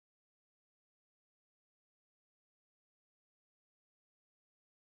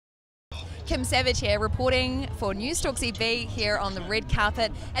Kim Savage here, reporting for Newstalk ZB here on the red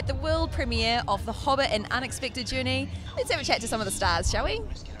carpet at the world premiere of The Hobbit, An Unexpected Journey. Let's have a chat to some of the stars, shall we?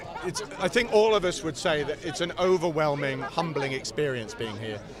 I think all of us would say that it's an overwhelming, humbling experience being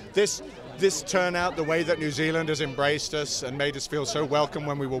here. This turnout, the way that New Zealand has embraced us and made us feel so welcome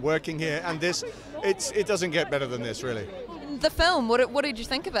when we were working here, and it doesn't get better than this, really. The film, what did you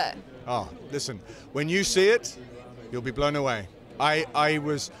think of it? Oh, listen, when you see it, you'll be blown away.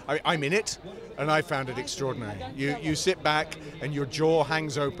 I'm in it, and I found it extraordinary. You sit back and your jaw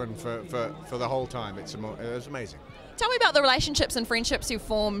hangs open for the whole time. It was amazing. Tell me about the relationships and friendships you've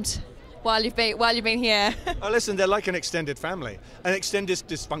formed while you've been here. Oh, listen, they're like an extended family, an extended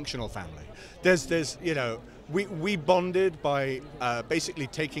dysfunctional family. There's we bonded by basically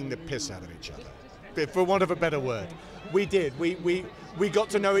taking the piss out of each other, for want of a better word. We did. We got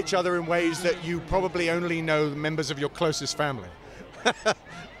to know each other in ways that you probably only know members of your closest family.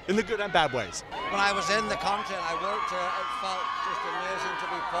 In the good and bad ways. When I was in the country and I worked here, it felt just amazing to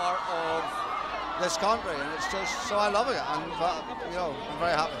be part of this country, and it's just, so I love it, and I'm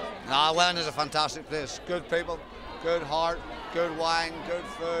very happy. Wellington is a fantastic place. Good people, good heart, good wine, good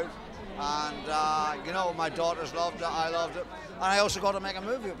food, and my daughters loved it, I loved it, and I also got to make a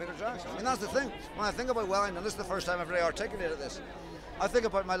movie with Peter Jackson. I mean, that's the thing. When I think about Wellington, this is the first time I've really articulated this. I think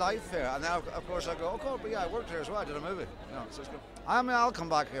about my life here, and then of course I go, oh God, but yeah, I worked here as well, I did a movie. So it's good. I mean, I'll come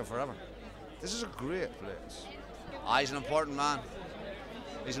back here forever. This is a great place. He's an important man.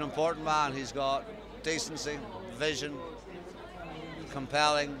 He's an important man. He's got decency, vision,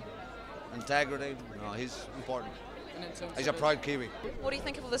 compelling, integrity. No, he's important. He's a proud Kiwi. What do you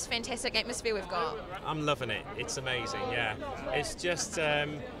think of all this fantastic atmosphere we've got? I'm loving it. It's amazing, yeah. It's just,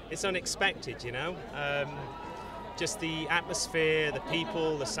 it's unexpected, you know. Just the atmosphere, the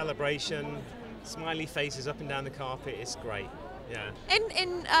people, the celebration, smiley faces up and down the carpet, it's great, yeah.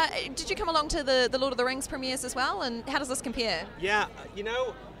 And did you come along to the Lord of the Rings premieres as well, and how does this compare? Yeah,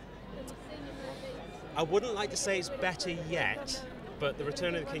 I wouldn't like to say it's better yet, but the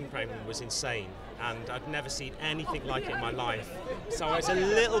Return of the King premiere was insane, and I've never seen anything like it in my life. So I was a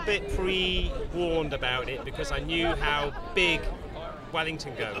little bit pre-warned about it because I knew how big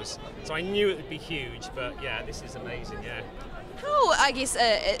Wellington goes, so I knew it would be huge, but yeah, this is amazing, yeah. How, I guess,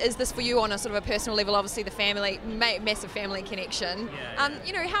 is this for you on a sort of a personal level? Obviously the family, massive family connection.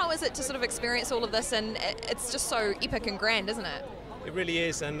 Yeah. How is it to sort of experience all of this, and it's just so epic and grand, isn't it? It really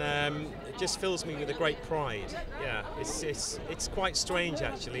is, and it just fills me with a great pride. Yeah, it's quite strange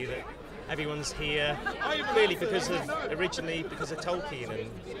actually that everyone's here really originally because of Tolkien and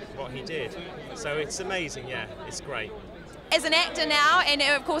what he did. So it's amazing, yeah, it's great. As an actor now, and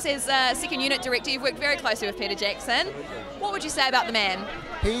of course as a second unit director, you've worked very closely with Peter Jackson. What would you say about the man?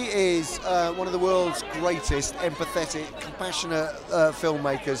 He is one of the world's greatest empathetic, compassionate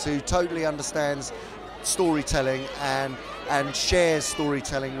filmmakers who totally understands storytelling and shares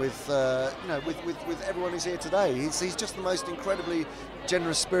storytelling with everyone who's here today. He's just the most incredibly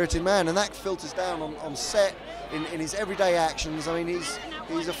generous-spirited man, and that filters down on set, in his everyday actions. I mean,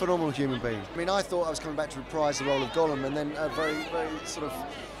 he's a phenomenal human being. I mean, I thought I was coming back to reprise the role of Gollum, and then very, very sort of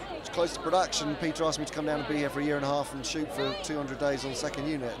close to production, Peter asked me to come down and be here for a year and a half and shoot for 200 days on second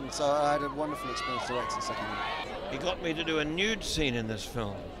unit, and so I had a wonderful experience directing second unit. He got me to do a nude scene in this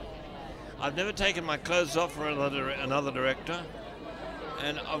film. I've never taken my clothes off for another director,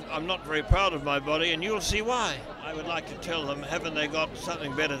 and I'm not very proud of my body, and you'll see why. I would like to tell them, haven't they got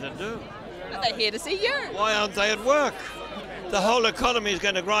something better to do? But they're here to see you. Why aren't they at work? The whole economy is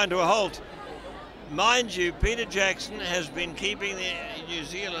going to grind to a halt. Mind you, Peter Jackson has been keeping the New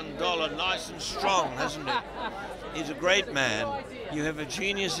Zealand dollar nice and strong, hasn't he? He's a great man. You have a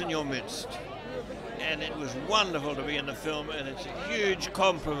genius in your midst. And it was wonderful to be in the film, and it's a huge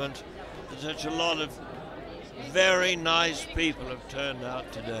compliment that such a lot of very nice people have turned out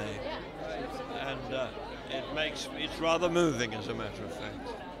today. And it's rather moving, as a matter of fact.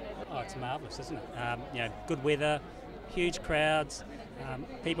 Oh, it's marvellous, isn't it? Good weather, huge crowds,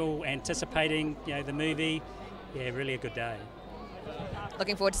 people anticipating, the movie. Yeah, really a good day.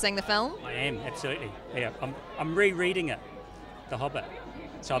 Looking forward to seeing the film? I am, absolutely. Yeah, I'm rereading it, The Hobbit.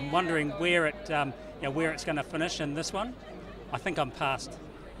 So I'm wondering where it's going to finish in this one. I think I'm past,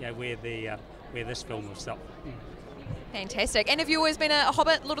 where this film will stop. Fantastic. And have you always been a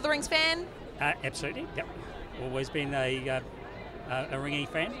Hobbit, Lord of the Rings fan? Absolutely. Yep. Always been a Ringy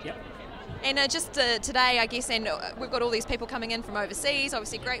fan. Yep. And just today, I guess, and we've got all these people coming in from overseas.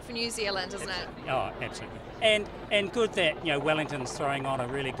 Obviously, great for New Zealand, isn't it? Oh, absolutely. And good that Wellington's throwing on a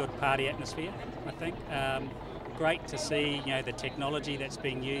really good party atmosphere. I think great to see, the technology that's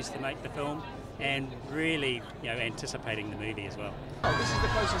being used to make the film, and really, anticipating the movie as well. This is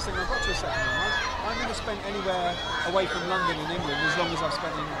the closest thing I've got to a second home. I've never spent anywhere away from London in England as long as I've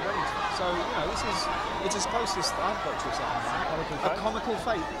spent in Wellington. So, it's as closest I've got to a second home. A comical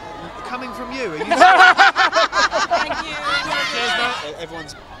fate. Coming from you. Are you Thank you. Cheers, mate.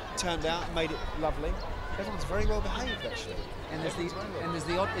 Everyone's turned out, made it lovely. Everyone's very well behaved, actually. And there's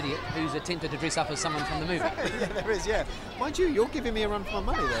the odd idiot who's attempted to dress up as someone from the movie. Yeah, there is, yeah. Mind you, you're giving me a run for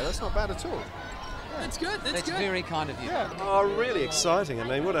my money there. That's not bad at all. Yeah. That's good. That's very kind of you. Yeah. Oh, really exciting. I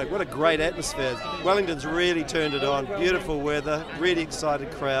mean, what a great atmosphere. Wellington's really turned it on. Beautiful weather, really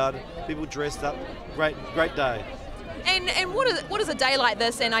excited crowd, people dressed up. Great day. And what does a day like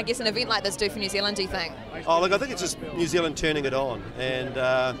this, and I guess an event like this, do for New Zealand, do you think? Oh, look, I think it's just New Zealand turning it on, and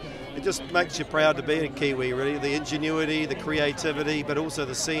it just makes you proud to be a Kiwi, really. The ingenuity, the creativity, but also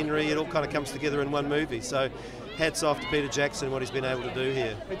the scenery, it all kind of comes together in one movie. So hats off to Peter Jackson and what he's been able to do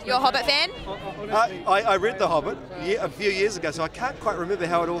here. You're a Hobbit fan? I read The Hobbit a few years ago, so I can't quite remember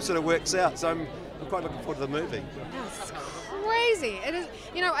how it all sort of works out. So I'm quite looking forward to the movie. It's crazy. It is.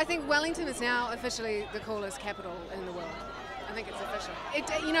 I think Wellington is now officially the coolest capital in the world. I think it's official.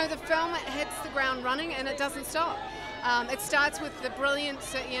 The film hits the ground running and it doesn't stop. It starts with the brilliant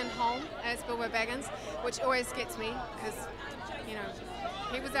Sir Ian Holm as Bilbo Baggins, which always gets me because,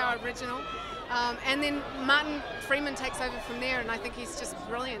 he was our original. And then Martin Freeman takes over from there, and I think he's just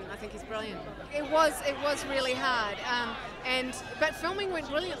brilliant. I think he's brilliant. It was really hard, but filming went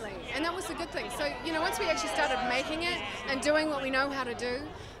brilliantly, and that was the good thing. So once we actually started making it and doing what we know how to do,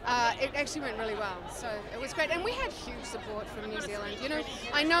 it actually went really well. So it was great, and we had huge support from New Zealand.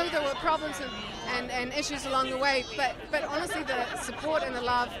 I know there were problems and issues along the way, but honestly, the support and the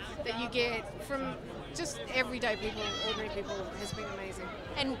love that you get from just everyday people, ordinary people, has been amazing.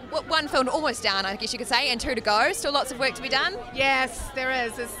 And one film almost done, I guess you could say, and 2 to go. Still lots of work to be done? Yes, there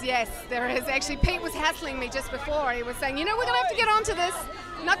is. Yes, there is. Actually, Pete was hassling me just before. He was saying, we're going to have to get onto this.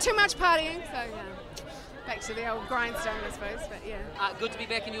 Not too much partying. So, back to the old grindstone, I suppose. But, yeah. Good to be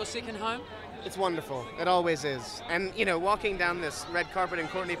back in your second home. It's wonderful. It always is. And, walking down this red carpet in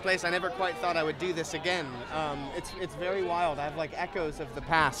Courtney Place, I never quite thought I would do this again. It's very wild. I have, echoes of the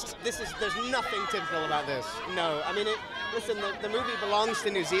past. There's nothing typical about this. No. I mean, listen, the movie belongs to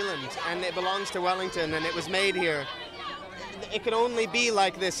New Zealand, and it belongs to Wellington, and it was made here. It can only be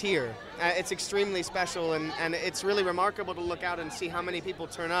like this here. It's extremely special, and it's really remarkable to look out and see how many people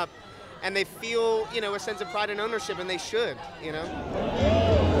turn up, and they feel, a sense of pride and ownership, and they should,